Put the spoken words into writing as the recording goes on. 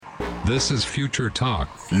This is Future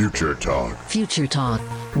Talk. Future Talk. Future Talk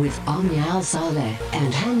with Omnia Al Saleh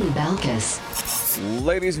and Hani Balkis.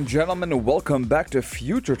 Ladies and gentlemen, welcome back to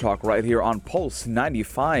Future Talk right here on Pulse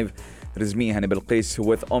 95. It is me, Hani Balkis,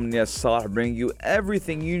 with Omnia Salah, bringing you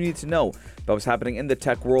everything you need to know about what's happening in the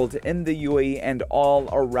tech world, in the UAE, and all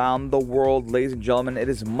around the world. Ladies and gentlemen, it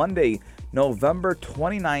is Monday, November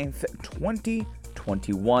 29th,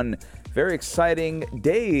 2021. Very exciting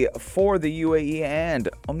day for the UAE and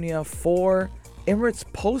Omnia for Emirates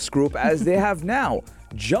Post Group, as they have now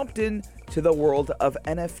jumped in to the world of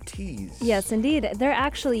NFTs. Yes, indeed. They're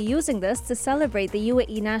actually using this to celebrate the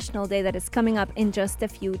UAE National Day that is coming up in just a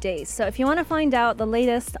few days. So if you want to find out the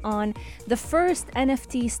latest on the first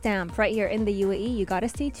NFT stamp right here in the UAE, you got to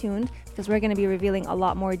stay tuned because we're going to be revealing a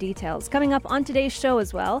lot more details. Coming up on today's show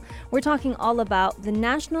as well, we're talking all about the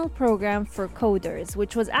National Program for Coders,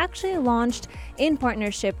 which was actually launched in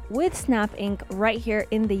partnership with Snap Inc. right here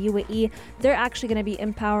in the UAE. They're actually going to be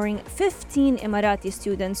empowering 15 Emirati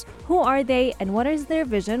students. Who are they and what is their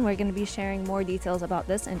vision? We're going to be sharing more details about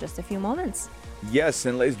this in just a few moments. Yes,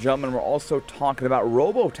 and ladies and gentlemen, we're also talking about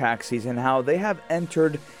robo-taxis and how they have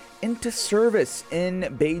entered into service in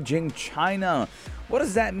Beijing, China. What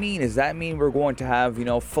does that mean? Does that mean we're going to have,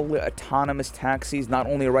 fully autonomous taxis, not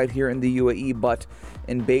only right here in the UAE, but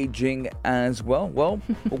in Beijing as well? Well,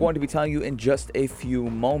 we're going to be telling you in just a few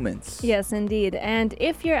moments. Yes, indeed. And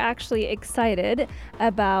if you're actually excited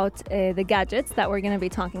about the gadgets that we're going to be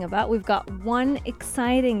talking about, we've got one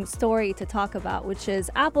exciting story to talk about, which is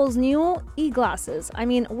Apple's new e-glasses. I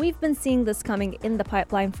mean, we've been seeing this coming in the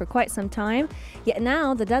pipeline for quite some time, yet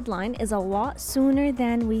now the deadline is a lot sooner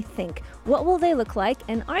than we think. What will they look like,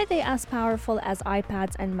 and are they as powerful as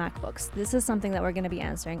iPads and MacBooks? This is something that we're going to be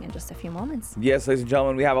answering in just a few moments. Yes, ladies and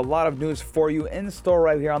gentlemen, we have a lot of news for you in store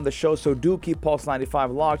right here on the show, so do keep Pulse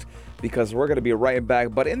 95 locked because we're going to be right back.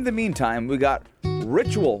 But in the meantime, we got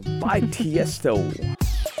Ritual by Tiesto.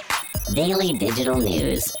 Daily digital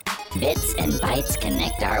news. Bits and bytes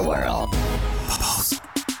connect our world.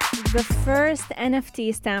 The first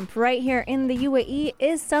NFT stamp right here in the UAE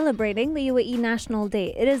is celebrating the UAE National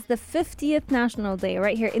Day. It is the 50th National Day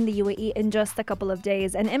right here in the UAE in just a couple of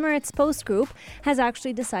days. And Emirates Post Group has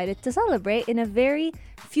actually decided to celebrate in a very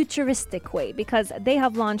futuristic way because they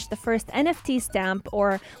have launched the first NFT stamp,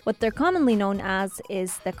 or what they're commonly known as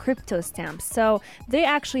is the crypto stamp. So they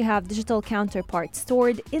actually have digital counterparts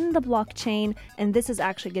stored in the blockchain, and this is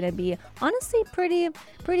actually going to be honestly pretty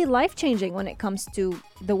life-changing when it comes to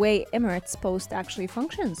the way Emirates Post actually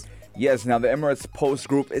functions. Yes, now the Emirates Post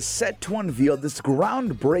Group is set to unveil this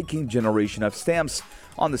groundbreaking generation of stamps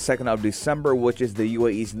on the 2nd of December, which is the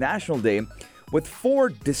UAE's National Day, with 4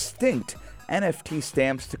 distinct NFT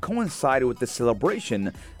stamps to coincide with the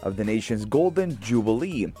celebration of the nation's Golden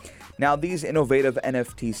Jubilee. Now, these innovative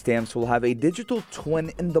NFT stamps will have a digital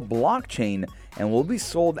twin in the blockchain and will be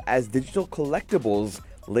sold as digital collectibles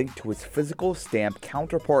linked to its physical stamp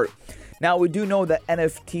counterpart. Now, we do know that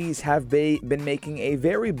NFTs have been making a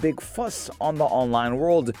very big fuss on the online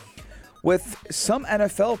world, with some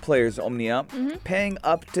NFL players, Omnia, paying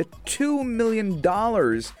up to $2 million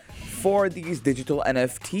for these digital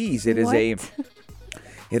NFTs.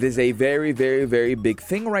 It is a very, very, very big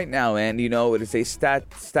thing right now, and it is a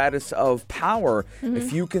status of power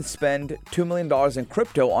if you can spend $2 million in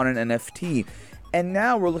crypto on an NFT. And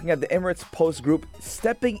now we're looking at the Emirates Post Group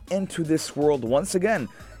stepping into this world once again.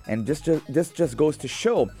 And this just goes to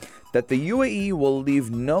show that the UAE will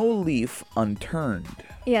leave no leaf unturned.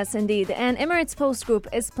 Yes, indeed. And Emirates Post Group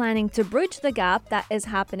is planning to bridge the gap that is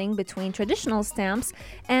happening between traditional stamps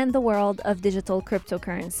and the world of digital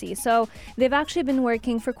cryptocurrency. So they've actually been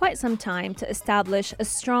working for quite some time to establish a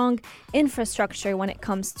strong infrastructure when it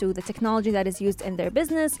comes to the technology that is used in their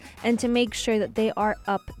business and to make sure that they are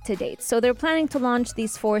up to date. So they're planning to launch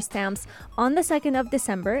these 4 stamps on the 2nd of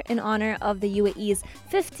December in honor of the UAE's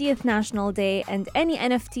 50th National Day, and any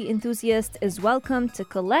NFT enthusiast is welcome to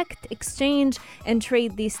collect, exchange, and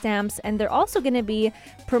trade these stamps. And they're also going to be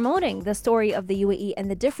promoting the story of the UAE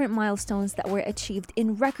and the different milestones that were achieved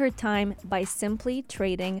in record time by simply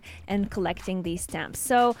trading and collecting these stamps.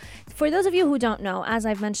 So for those of you who don't know, as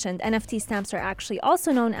I've mentioned, NFT stamps are actually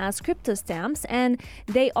also known as crypto stamps, and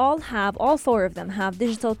all 4 of them have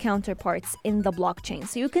digital counterparts in the blockchain.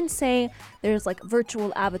 So you can say there's like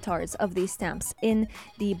virtual avatars of these stamps in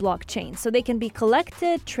the blockchain. So they can be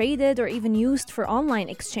collected, traded, or even used for online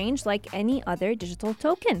exchange like any other digital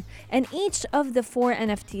token. And each of the 4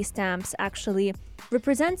 NFT stamps actually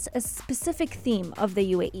represents a specific theme of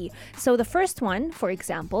the UAE. So the first one, for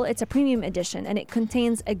example, it's a premium edition and it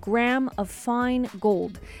contains a gram of fine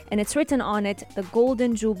gold and it's written on it the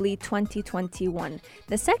Golden Jubilee 2021.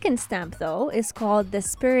 The second stamp, though, is called the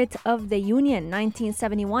Spirit of the Union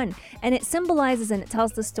 1971 and it symbolizes and it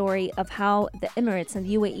tells the story of how the Emirates and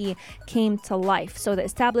the UAE came to life. So the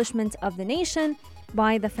establishment of the nation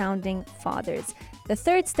by the founding fathers. The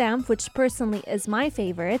third stamp, which personally is my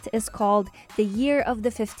favorite, is called the Year of the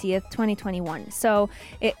 50th 2021. So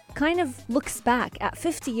it kind of looks back at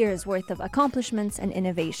 50 years worth of accomplishments and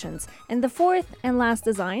innovations. And the fourth and last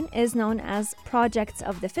design is known as Projects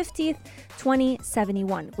of the 50th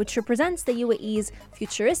 2071, which represents the UAE's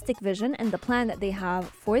futuristic vision and the plan that they have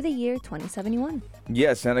for the year 2071.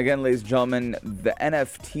 Yes, and again, ladies and gentlemen, the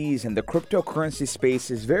NFTs and the cryptocurrency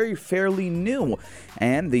space is fairly new,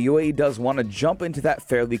 and the UAE does want to jump into that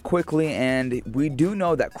fairly quickly, and we do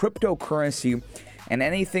know that cryptocurrency and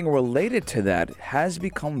anything related to that has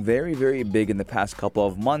become very big in the past couple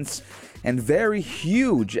of months and very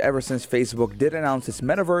huge ever since Facebook did announce its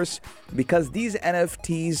metaverse, because these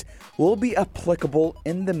NFTs will be applicable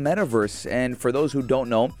in the metaverse. And for those who don't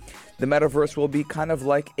know, the metaverse will be kind of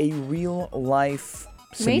like a real life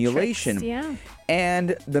simulation. Matrix, yeah.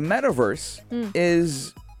 And the metaverse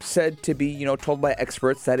is said to be, told by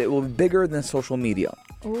experts that it will be bigger than social media.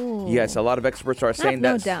 Ooh. Yes, a lot of experts are saying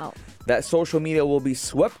no doubt that social media will be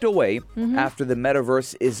swept away after the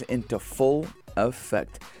metaverse is into full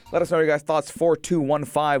effect. Let us know your guys' thoughts,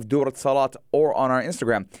 4215 Durat Salat, or on our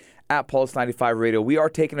Instagram at Pulse95 Radio. We are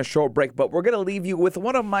taking a short break, but we're going to leave you with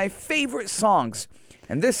one of my favorite songs.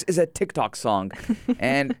 And this is a TikTok song.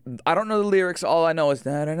 And I don't know the lyrics. All I know is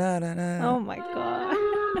da da da da da. Oh my God.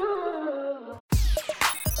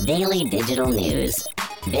 Daily digital news.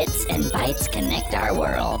 Bits and bytes connect our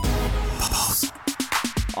world.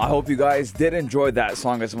 I hope you guys did enjoy that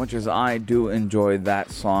song as much as I do enjoy that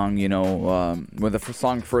song. When the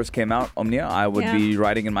song first came out, Omnia, I would be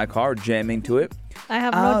riding in my car, jamming to it. I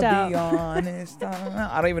have no doubt. I'll be honest.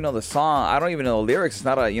 I don't even know the song. I don't even know the lyrics. It's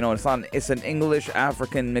not it's an English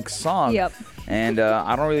African mixed song. Yep. And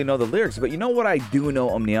I don't really know the lyrics. But you know what I do know,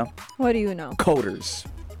 Omnia? What do you know? Coders.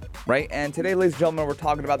 Right? And today, ladies and gentlemen, we're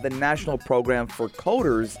talking about the national program for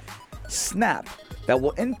coders, SNAP, that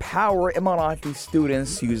will empower Emirati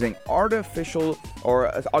students using artificial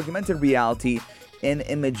or augmented reality in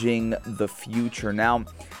imaging the future. Now,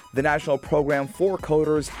 the National Program for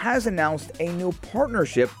Coders has announced a new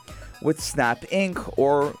partnership with Snap Inc.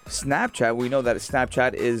 or Snapchat. We know that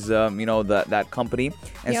Snapchat is, that company,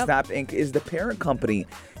 and Snap Inc. is the parent company.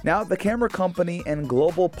 Now, the camera company and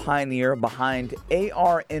global pioneer behind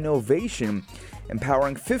AR innovation,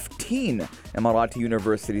 empowering 15 Emirati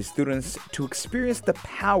University students to experience the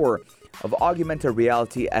power of augmented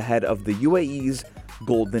reality ahead of the UAE's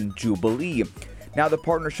Golden Jubilee. Now, the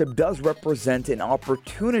partnership does represent an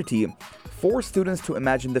opportunity for students to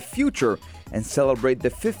imagine the future and celebrate the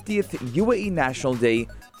 50th UAE National Day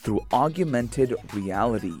through augmented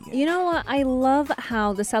reality. You know what? I love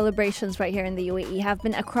how the celebrations right here in the UAE have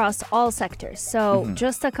been across all sectors. So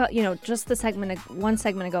just one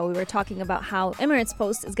segment ago, we were talking about how Emirates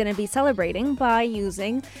Post is going to be celebrating by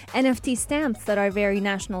using NFT stamps that are very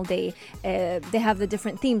National Day. They have the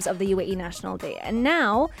different themes of the UAE National Day. And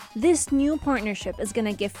now this new partnership is going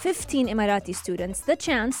to give 15 Emirati students the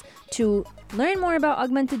chance to learn more about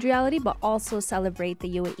augmented reality, but also celebrate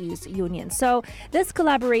the UAE's union. So this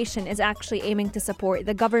collaboration is actually aiming to support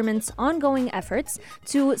the government's ongoing efforts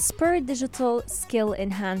to spur digital skill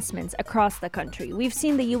enhancements across the country. We've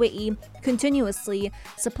seen the UAE continuously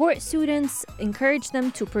support students, encourage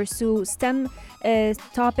them to pursue STEM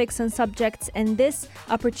topics and subjects, and this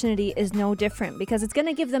opportunity is no different because it's going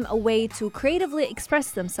to give them a way to creatively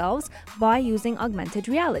express themselves by using augmented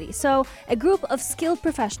reality. So a group of skilled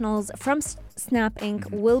professionals from Snap Inc.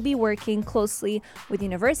 will be working closely with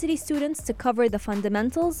university students to cover the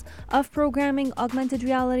fundamentals of programming augmented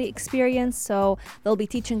reality experience. So they'll be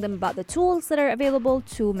teaching them about the tools that are available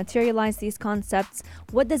to materialize these concepts.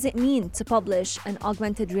 What does it mean to publish an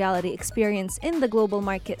augmented reality experience in the global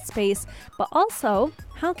market space? But also,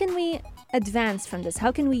 how can we advance from this?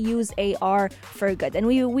 How can we use AR for good? And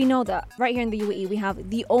we know that right here in the UAE, we have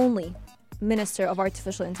the only Minister of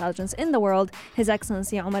Artificial Intelligence in the world, His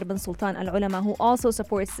Excellency Omar bin Sultan Al Ulama, who also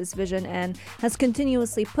supports this vision and has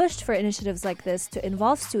continuously pushed for initiatives like this to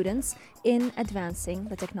involve students in advancing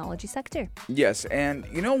the technology sector. Yes, and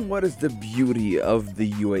you know what is the beauty of the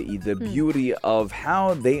UAE? The beauty of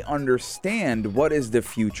how they understand what is the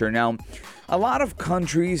future. Now, a lot of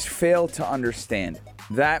countries fail to understand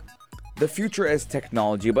that the future is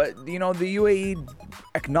technology. But, the UAE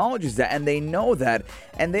acknowledges that, and they know that,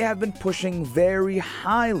 and they have been pushing very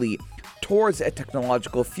highly towards a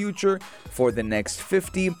technological future for the next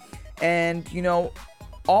 50. And,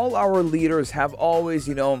 all our leaders have always,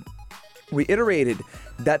 reiterated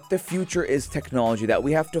that the future is technology, that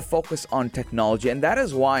we have to focus on technology. And that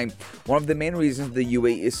is why one of the main reasons the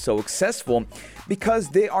UAE is so successful, because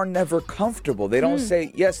they are never comfortable. They don't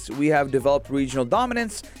say, yes, we have developed regional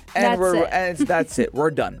dominance and that's it.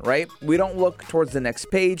 We're done, right? We don't look towards the next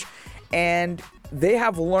page. And they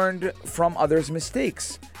have learned from others'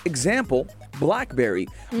 mistakes. Example, BlackBerry.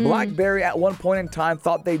 BlackBerry at one point in time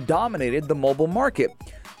thought they dominated the mobile market.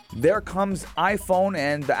 There comes iPhone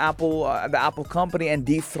and the Apple company and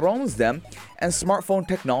dethrones them, and smartphone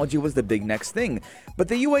technology was the big next thing. But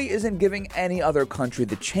the UAE isn't giving any other country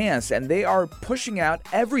the chance, and they are pushing out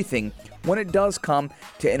everything when it does come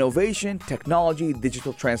to innovation, technology,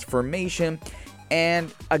 digital transformation.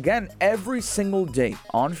 And again, every single day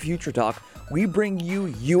on Future Talk, we bring you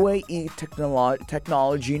UAE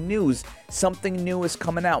technology news. Something new is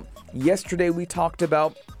coming out. Yesterday we talked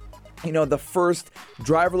about the first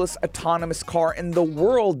driverless autonomous car in the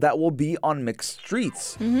world that will be on mixed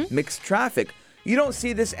streets, mixed traffic. You don't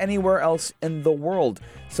see this anywhere else in the world.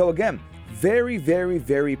 So again, very, very,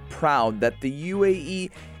 very proud that the UAE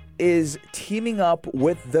is teaming up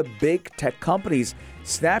with the big tech companies.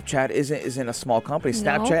 Snapchat isn't a small company. No.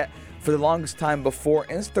 Snapchat, for the longest time before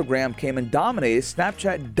Instagram came and dominated,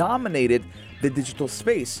 Snapchat dominated the digital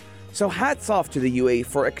space. So hats off to the UAE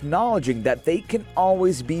for acknowledging that they can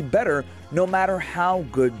always be better no matter how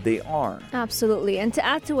good they are. Absolutely. And to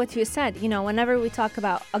add to what you said, whenever we talk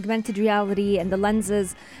about augmented reality and the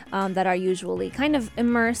lenses that are usually kind of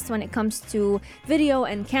immersed when it comes to video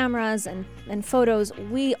and cameras and photos,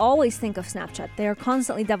 we always think of Snapchat. They are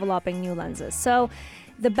constantly developing new lenses. So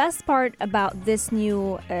the best part about this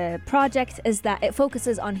new project is that it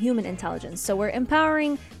focuses on human intelligence. So we're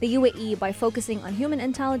empowering the UAE by focusing on human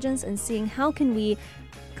intelligence and seeing how can we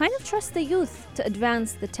kind of trust the youth to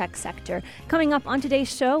advance the tech sector. Coming up on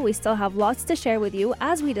today's show, we still have lots to share with you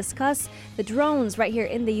as we discuss the drones right here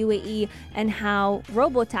in the UAE and how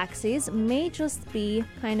robo-taxis may just be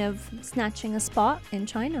kind of snatching a spot in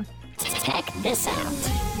China. Check this out.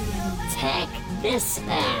 Check this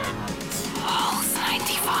out. Pulse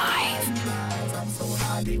 95.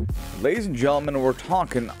 Ladies and gentlemen, we're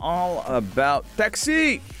talking all about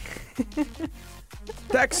taxi.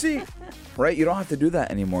 Taxi. Right? You don't have to do that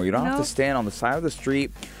anymore. You don't have to stand on the side of the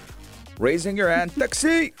street raising your hand,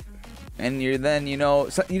 taxi. And you're then, you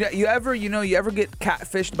ever get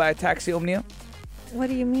catfished by a taxi, Omnia? What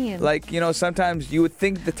do you mean? Like, sometimes you would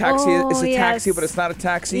think the taxi is a taxi, but it's not a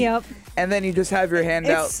taxi. Yep. And then you just have your hand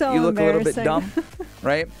out. So you look a little bit embarrassing. dumb,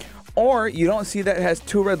 right? Or you don't see that it has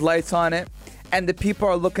two red lights on it, and the people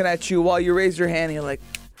are looking at you while you raise your hand, and you're like,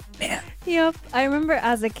 man. Yep. I remember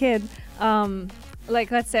as a kid,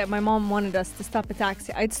 let's say my mom wanted us to stop a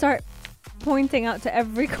taxi. I'd start pointing out to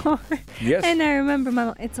every car. Yes. And I remember my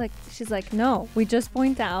mom, she's like, no, we just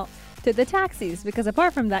point out to the taxis, because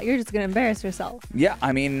apart from that, you're just going to embarrass yourself. Yeah,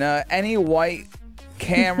 I mean, any white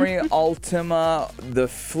Camry, Altima, the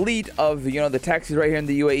fleet of, the taxis right here in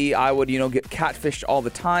the UAE, I would, get catfished all the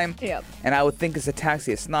time. Yep. And I would think it's a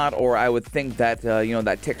taxi. It's not. Or I would think that,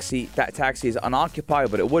 that taxi is unoccupied,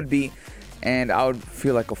 but it would be. And I would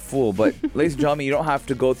feel like a fool. But ladies and gentlemen, you don't have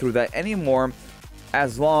to go through that anymore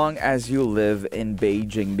as long as you live in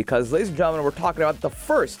Beijing. Because, ladies and gentlemen, we're talking about the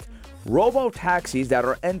first robo-taxis that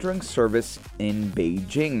are entering service in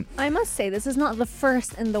Beijing. I must say, this is not the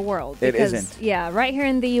first in the world. It isn't. Yeah, right here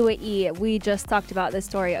in the UAE, we just talked about this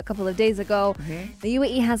story a couple of days ago. The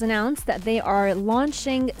UAE has announced that they are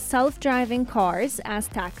launching self-driving cars as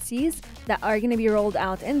taxis that are going to be rolled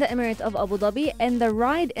out in the Emirate of Abu Dhabi, and the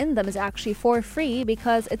ride in them is actually for free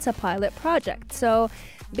because it's a pilot project. So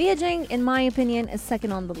Beijing, in my opinion, is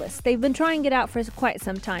second on the list. They've been trying it out for quite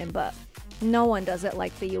some time, but no one does it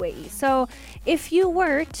like the UAE. So if you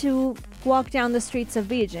were to walk down the streets of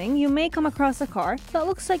Beijing, you may come across a car that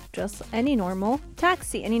looks like just any normal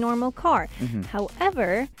taxi, any normal car.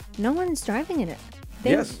 However, no one is driving in it.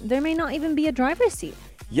 There may not even be a driver's seat.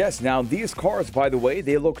 Yes, now these cars, by the way,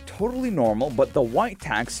 they look totally normal, but the white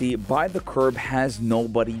taxi by the curb has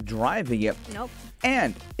nobody driving it. Nope.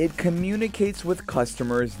 And it communicates with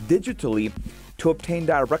customers digitally to obtain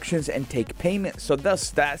directions and take payment. So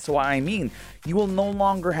that's what I mean. You will no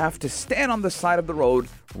longer have to stand on the side of the road,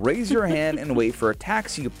 raise your hand, and wait for a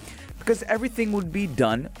taxi, because everything would be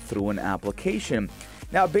done through an application.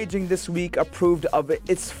 Now, Beijing this week approved of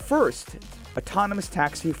its first autonomous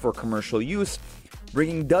taxi for commercial use,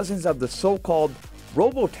 bringing dozens of the so-called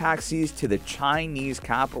robo-taxis to the Chinese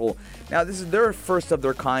capital. Now, this is their first of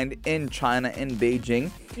their kind in China, in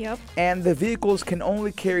Beijing. Yep. And the vehicles can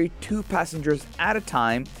only carry 2 passengers at a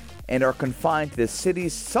time and are confined to the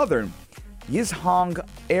city's southern Yizhong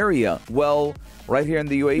area. Well, right here in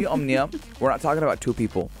the UAE, Omnia, we're not talking about 2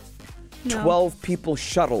 people. No. 12 people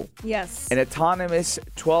shuttle. Yes. An autonomous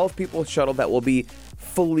 12 people shuttle that will be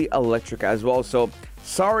fully electric as well. So,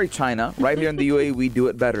 sorry, China. Right here in the UAE, we do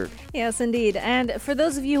it better. Yes, indeed. And for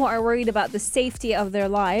those of you who are worried about the safety of their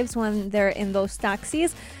lives when they're in those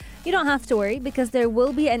taxis, you don't have to worry, because there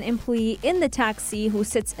will be an employee in the taxi who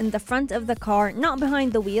sits in the front of the car, not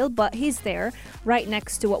behind the wheel, but he's there right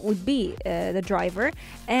next to what would be the driver.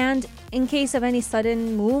 And in case of any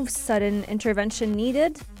sudden moves, sudden intervention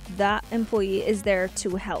needed, that employee is there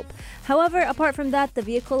to help. However, apart from that, the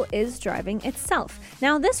vehicle is driving itself.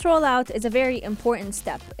 Now, this rollout is a very important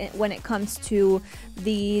step when it comes to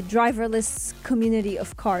the driverless community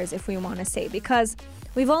of cars, if we want to say, because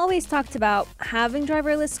we've always talked about having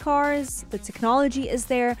driverless cars, the technology is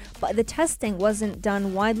there, but the testing wasn't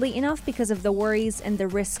done widely enough because of the worries and the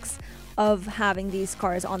risks of having these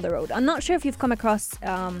cars on the road. I'm not sure if you've come across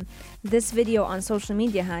this video on social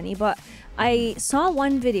media, Hani, but I saw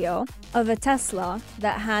one video of a Tesla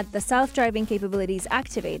that had the self-driving capabilities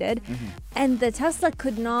activated, and the Tesla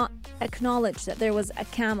could not acknowledge that there was a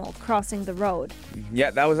camel crossing the road.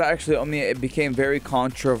 Yeah, that was actually, I mean, it became very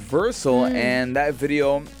controversial, and that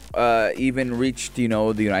video even reached, the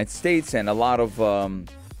United States, and a lot of,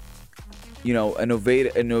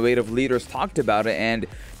 innovative leaders talked about it, and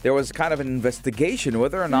there was kind of an investigation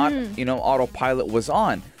whether or not, autopilot was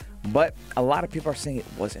on. But a lot of people are saying it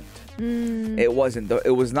wasn't. It wasn't.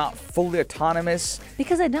 It was not fully autonomous.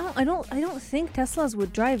 Because I don't think Teslas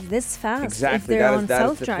would drive this fast. Exactly. If they're on that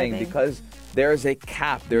is the self-driving. thing, because there is a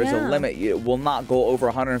cap, there is a limit. It will not go over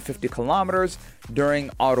 150 kilometers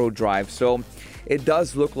during auto drive. So it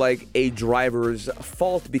does look like a driver's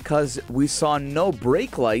fault, because we saw no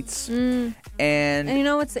brake lights. And you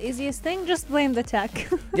know what's the easiest thing? Just blame the tech.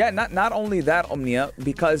 yeah, not only that, Omnia,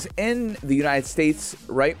 because in the United States,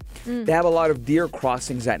 right, they have a lot of deer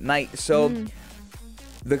crossings at night. So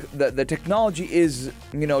the technology is,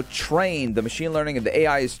 trained, the machine learning and the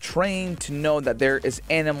AI is trained to know that there is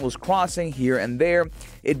animals crossing here and there.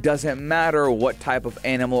 It doesn't matter what type of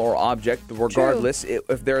animal or object, regardless.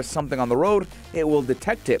 If there is something on the road, it will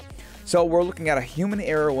detect it. So we're looking at a human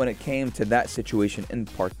error when it came to that situation in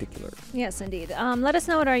particular. Yes, indeed. Let us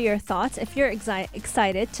know what are your thoughts. If you're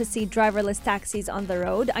excited to see driverless taxis on the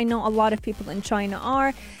road, I know a lot of people in China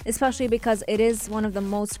are, especially because it is one of the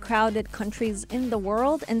most crowded countries in the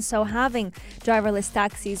world. And so having driverless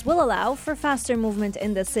taxis will allow for faster movement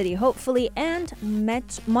in the city, hopefully, and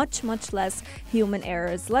much less human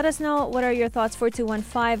errors. Let us know what are your thoughts,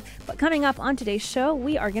 4215. But coming up on today's show,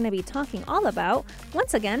 we are going to be talking all about,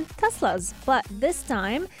 once again, Teslas. But this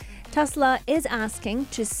time, Tesla is asking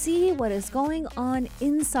to see what is going on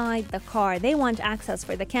inside the car. They want access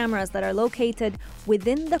for the cameras that are located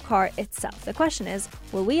within the car itself. The question is,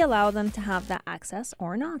 will we allow them to have that access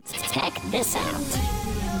or not? Check this out.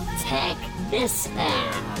 Check this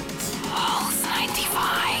out. Pulse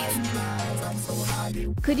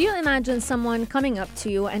 95. Could you imagine someone coming up to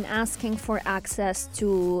you and asking for access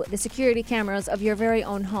to the security cameras of your very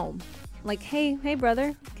own home? Like, hey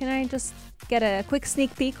brother, can I just get a quick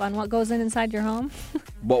sneak peek on what goes inside your home?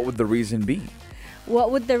 What would the reason be?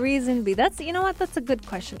 What would the reason be? That's a good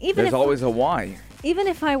question. There's always a why. Even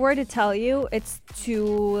if I were to tell you it's to,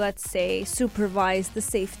 let's say, supervise the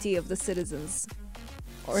safety of the citizens.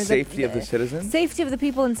 Or Safety of the citizens? Safety of the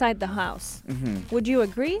people inside the house. Would you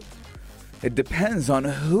agree? It depends on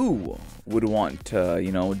who would want to,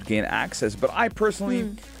 gain access. But I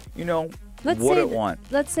personally,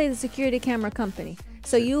 Let's say the security camera company.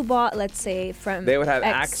 So you bought, let's say, from They would have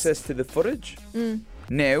X. access to the footage?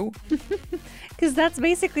 No. Because that's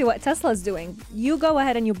basically what Tesla's doing. You go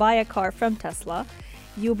ahead and you buy a car from Tesla.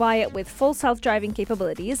 You buy it with full self-driving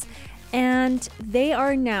capabilities. And they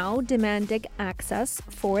are now demanding access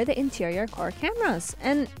for the interior car cameras.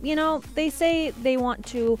 And, they say they want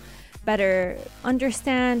to better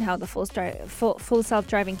understand how the full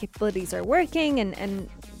self-driving capabilities are working, and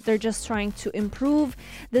they're just trying to improve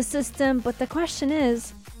the system. But the question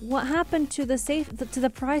is, what happened to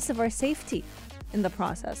the price of our safety in the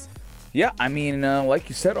process? Yeah, I mean, like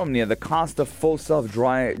you said, Omnia, the cost of full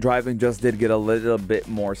self-driving just did get a little bit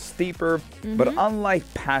more steeper. But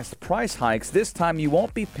unlike past price hikes, this time you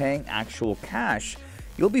won't be paying actual cash.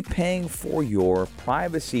 You'll be paying for your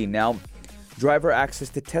privacy. Now, driver access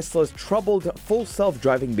to Tesla's troubled full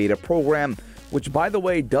self-driving beta program which by the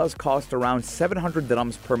way does cost around 700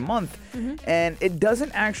 dirhams per month, and it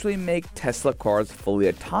doesn't actually make Tesla cars fully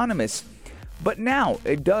autonomous. But now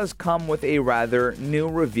it does come with a rather new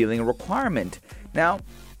revealing requirement. Now,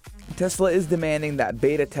 Tesla is demanding that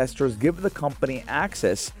beta testers give the company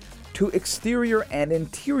access to exterior and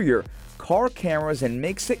interior car cameras and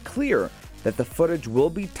makes it clear that the footage will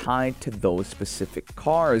be tied to those specific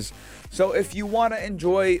cars. So if you want to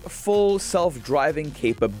enjoy full self-driving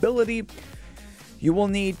capability, you will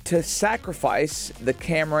need to sacrifice the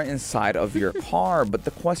camera inside of your car. But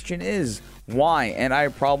the question is, why? And I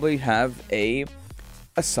probably have a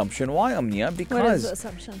assumption why, Omnia, because what is the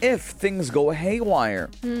assumption? If things go haywire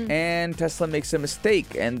and Tesla makes a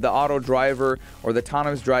mistake and the auto driver or the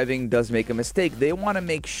autonomous driving does make a mistake, they want to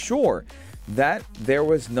make sure that there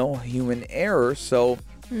was no human error, so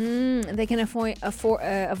they can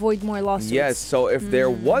avoid more lawsuits. yes, so if there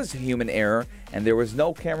was human error and there was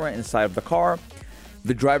no camera inside of the car,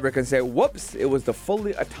 the driver can say, whoops, it was the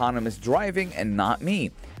fully autonomous driving and not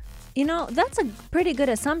me. You know, that's a pretty good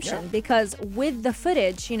assumption because with the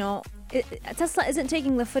footage, Tesla isn't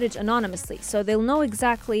taking the footage anonymously, so they'll know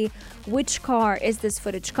exactly which car is this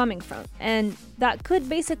footage coming from. And that could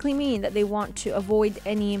basically mean that they want to avoid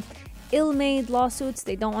any ill-made lawsuits.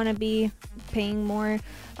 They don't want to be paying more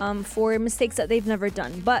for mistakes that they've never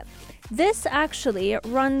done. But this actually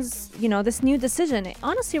runs, this new decision, it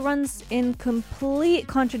honestly runs in complete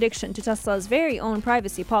contradiction to Tesla's very own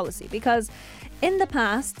privacy policy, because in the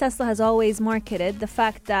past, Tesla has always marketed the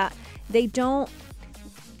fact that they won't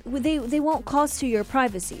cost you your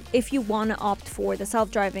privacy. If you want to opt for the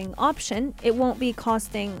self-driving option, it won't be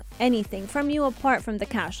costing anything from you apart from the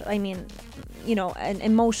cash. I mean, an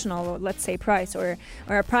emotional, or let's say, price or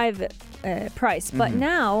a private price. But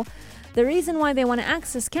now, the reason why they want to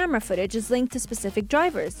access camera footage is linked to specific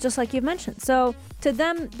drivers, just like you mentioned. So to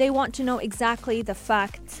them, they want to know exactly the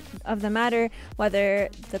fact of the matter, whether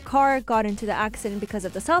the car got into the accident because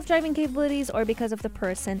of the self-driving capabilities or because of the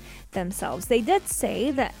person themselves. They did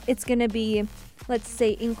say that it's going to be, let's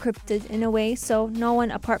say, encrypted in a way, so no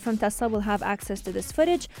one apart from Tesla will have access to this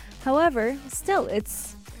footage. However, still,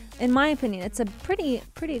 in my opinion, it's a pretty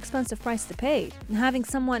expensive price to pay. Having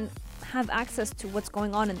someone have access to what's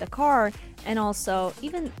going on in the car, and also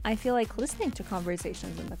even I feel like listening to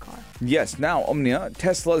conversations in the car. Yes, now Omnia,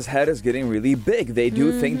 Tesla's head is getting really big. They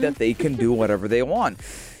do think that they can do whatever they want.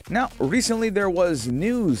 Now, recently there was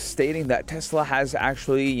news stating that Tesla has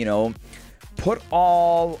actually, put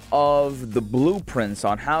all of the blueprints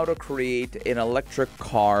on how to create an electric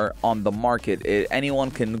car on the market.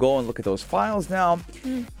 Anyone can go and look at those files now,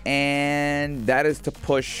 and that is to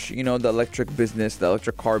push, the electric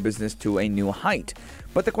car business to a new height.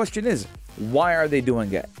 But the question is, why are they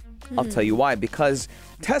doing it? I'll tell you why. Because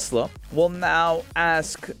Tesla will now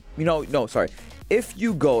ask,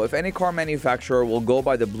 if any car manufacturer will go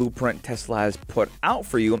by the blueprint Tesla has put out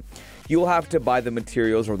for you, you'll have to buy the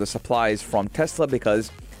materials or the supplies from Tesla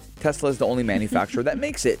because Tesla is the only manufacturer that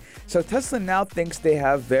makes it. So Tesla now thinks they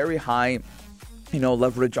have very high,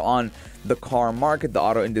 leverage on the car market, the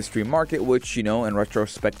auto industry market, which, in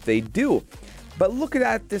retrospect, they do. But look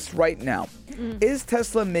at this right now. Is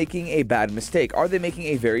Tesla making a bad mistake? Are they making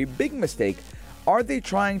a very big mistake? Are they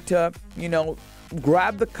trying to,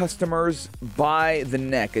 grab the customers by the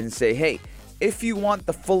neck and say, hey, if you want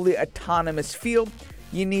the fully autonomous feel,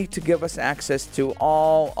 you need to give us access to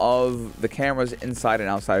all of the cameras inside and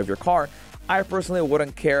outside of your car. I personally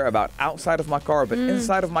wouldn't care about outside of my car, but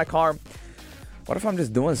inside of my car, what if I'm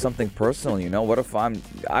just doing something personal, What if I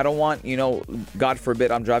don't want, God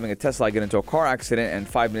forbid, I'm driving a Tesla, I get into a car accident, and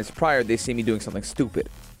 5 minutes prior, they see me doing something stupid.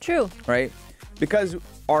 True. Right? Because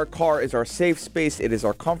our car is our safe space. It is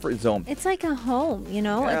our comfort zone. It's like a home,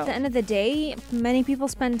 At the end of the day, many people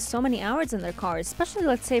spend so many hours in their cars, especially,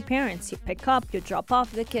 let's say, parents. You pick up, you drop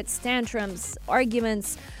off the kids, tantrums,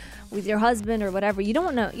 arguments with your husband or whatever. You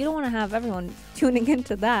don't want to have everyone tuning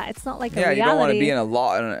into that. It's not like a reality. Yeah, you don't want to be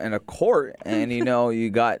in a court and, you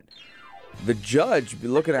got the judge be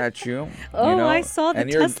looking at you. I saw the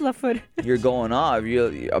Tesla footage. You're going off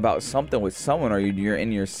about something with someone, or you're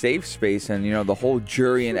in your safe space, and the whole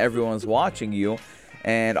jury and everyone's watching you.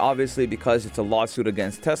 And obviously, because it's a lawsuit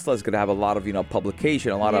against Tesla, it's going to have a lot of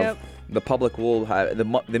publication. A lot of the public will have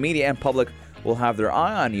the media and public will have their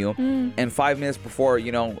eye on you. And 5 minutes before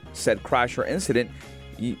said crash or incident,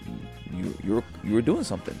 you were doing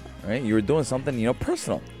something, right? You were doing something,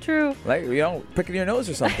 personal. True. Like, picking your nose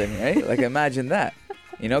or something, right? Like, imagine that.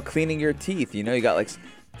 Cleaning your teeth. You got like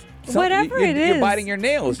whatever it is. You're biting your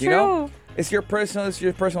nails. True. It's your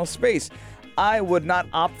personal space. I would not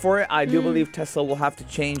opt for it. I do believe Tesla will have to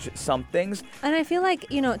change some things. And I feel like,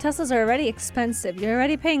 Teslas are already expensive. You're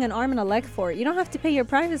already paying an arm and a leg for it. You don't have to pay your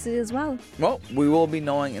privacy as well. Well, we will be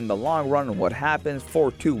knowing in the long run what happens.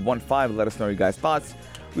 4215, let us know your guys' thoughts.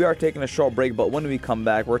 We are taking a short break, but when we come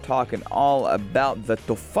back, we're talking all about the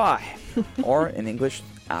tufah, or in English,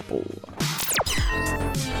 apple.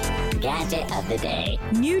 Gadget of the day.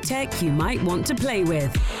 New tech you might want to play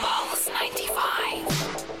with. Pulse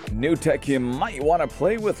 95. New tech you might want to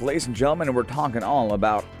play with, ladies and gentlemen, and we're talking all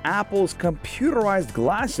about Apple's computerized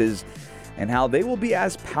glasses and how they will be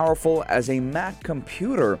as powerful as a Mac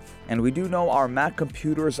computer. And we do know our Mac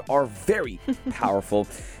computers are very powerful.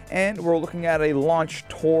 And we're looking at a launch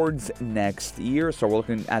towards next year. So we're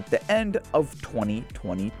looking at the end of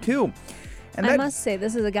 2022. And I must say,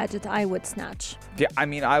 this is a gadget I would snatch. Yeah, I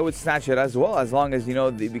mean, I would snatch it as well, as long as,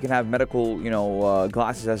 we can have medical,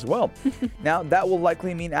 glasses as well. Now, that will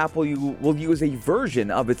likely mean Apple will use a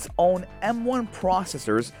version of its own M1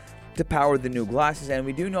 processors to power the new glasses. And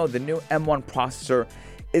we do know the new M1 processor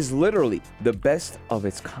is literally the best of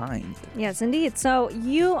its kind. Yes, indeed. So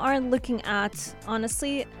you are looking at,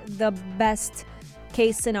 honestly, the best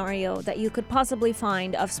case scenario that you could possibly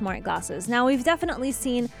find of smart glasses. Now, we've definitely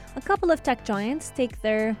seen a couple of tech giants take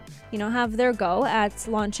their, have their go at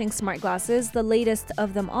launching smart glasses. The latest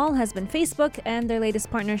of them all has been Facebook and their latest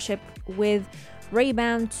partnership with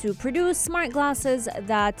Ray-Ban to produce smart glasses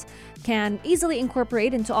that can easily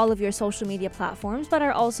incorporate into all of your social media platforms, but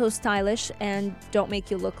are also stylish and don't make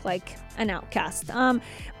you look like an outcast.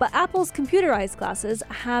 But Apple's computerized glasses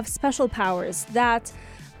have special powers that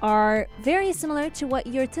are very similar to what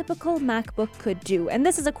your typical MacBook could do. And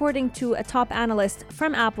this is according to a top analyst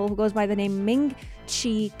from Apple who goes by the name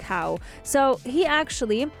Ming-Chi Kao. So he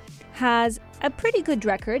actually has a pretty good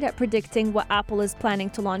record at predicting what Apple is planning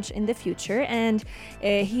to launch in the future. And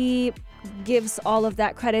he gives all of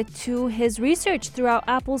that credit to his research throughout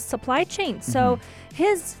Apple's supply chain. So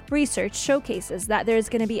his research showcases that there's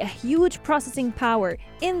going to be a huge processing power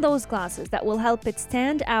in those glasses that will help it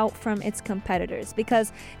stand out from its competitors,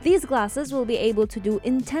 because these glasses will be able to do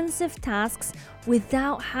intensive tasks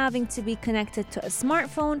without having to be connected to a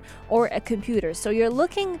smartphone or a computer. So you're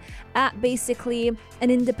looking at basically an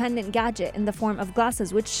independent gadget in the form of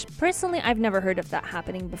glasses, which personally I've never heard of that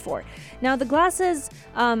happening before. Now, the glasses,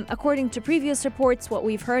 according to previous reports, what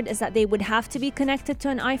we've heard is that they would have to be connected to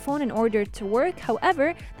an iPhone in order to work.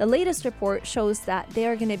 However, the latest report shows that they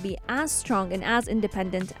are going to be as strong and as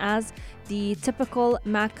independent as the typical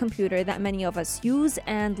Mac computer that many of us use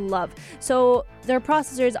and love. So their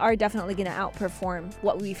processors are definitely going to outperform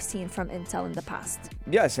what we've seen from Intel in the past.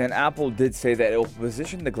 Yes, and Apple did say that it will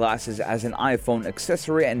position the glasses as an iPhone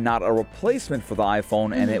accessory and not a replacement for the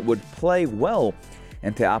iPhone, and it would play well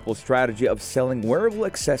into Apple's strategy of selling wearable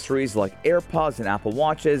accessories like AirPods and Apple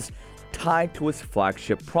Watches tied to its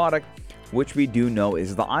flagship product, which we do know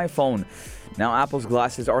is the iPhone. Now, Apple's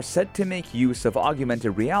glasses are set to make use of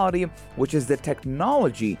augmented reality, which is the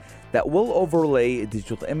technology that will overlay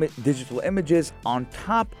digital images on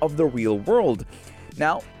top of the real world.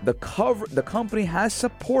 Now, the company has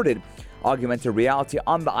supported augmented reality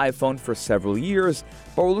on the iPhone for several years,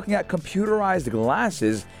 but we're looking at computerized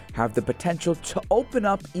glasses have the potential to open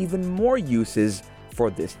up even more uses for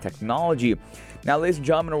this technology. Now, ladies and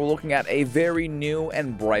gentlemen, we're looking at a very new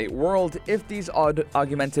and bright world if these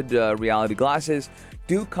augmented reality glasses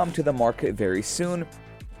do come to the market very soon.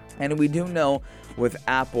 And we do know with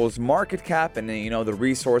Apple's market cap and the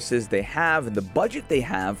resources they have and the budget they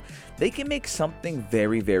have, they can make something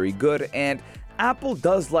very, very good. And Apple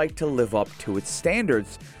does like to live up to its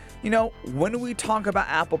standards. When we talk about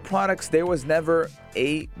Apple products, there was never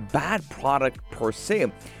a bad product per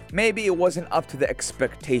se. Maybe it wasn't up to the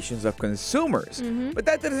expectations of consumers, but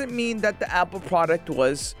that doesn't mean that the Apple product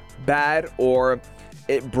was bad or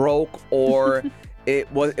it broke or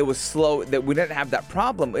it was slow, that we didn't have that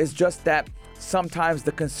problem. It's just that sometimes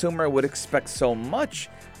the consumer would expect so much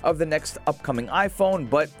of the next upcoming iPhone,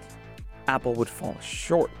 but Apple would fall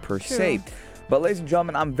short per se. But ladies and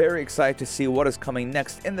gentlemen, I'm very excited to see what is coming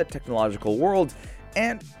next in the technological world,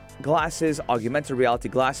 and glasses, augmented reality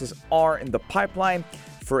glasses are in the pipeline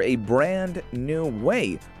for a brand new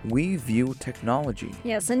way we view technology.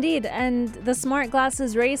 Yes, indeed. And the smart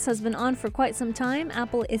glasses race has been on for quite some time.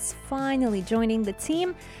 Apple is finally joining the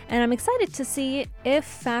team, and I'm excited to see if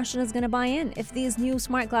fashion is going to buy in. If these new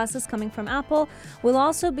smart glasses coming from Apple will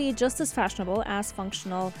also be just as fashionable as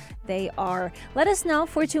functional they are. Let us know,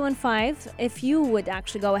 4215, if you would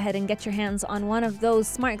actually go ahead and get your hands on one of those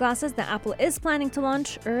smart glasses that Apple is planning to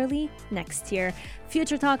launch early next year.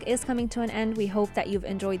 Future Talk is coming to an end. We hope that you've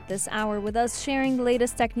enjoyed enjoyed this hour with us, sharing the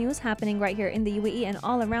latest tech news happening right here in the UAE and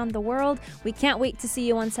all around the world. We can't wait to see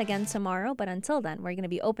you once again tomorrow. But until then, we're going to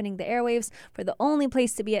be opening the airwaves for the only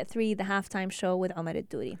place to be at 3, the halftime show with Omar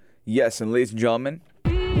Duri. Yes, and ladies and gentlemen,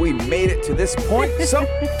 we made it to this point. So,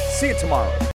 see you tomorrow.